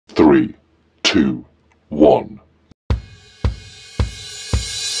3, 2, 1.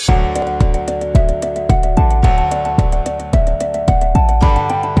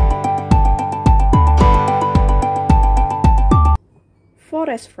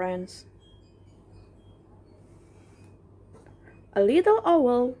 Forest friends. A little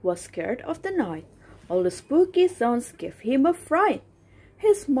owl was scared of the night. All the spooky sounds gave him a fright.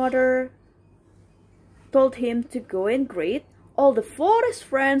 His mother told him to go and greet all the forest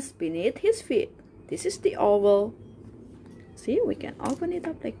friends beneath his feet. This is the owl. See, we can open it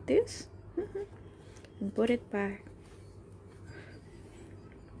up like this and put it back.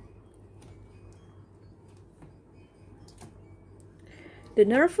 The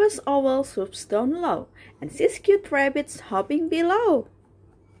nervous owl swoops down low and sees cute rabbits hopping below.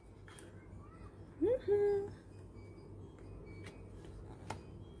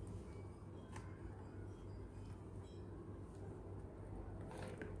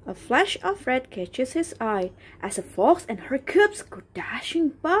 A flash of red catches his eye as a fox and her cubs go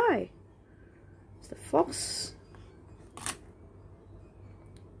dashing by. It's the fox.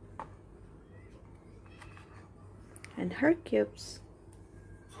 And her cubes.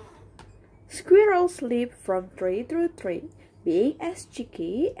 Squirrels leap from tree to tree, being as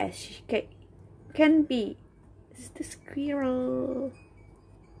cheeky as she can be. It's the squirrel.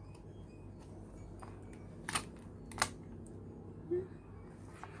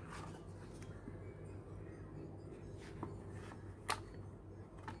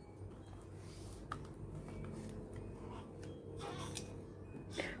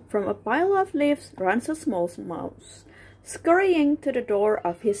 From a pile of leaves runs a small mouse, scurrying to the door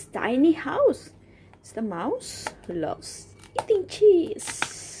of his tiny house. It's the mouse who loves eating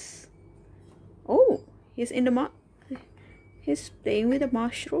cheese. Oh, he's in the he's playing with a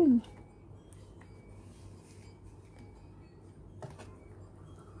mushroom.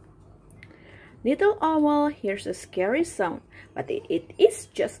 Little owl hears a scary sound, but it is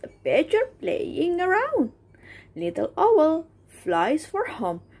just a badger playing around. Little owl flies for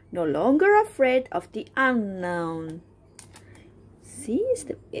home, no longer afraid of the unknown. See, it's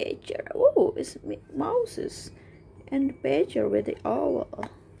the badger. Oh, it's mouses and the badger with the owl.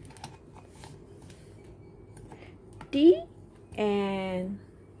 The end.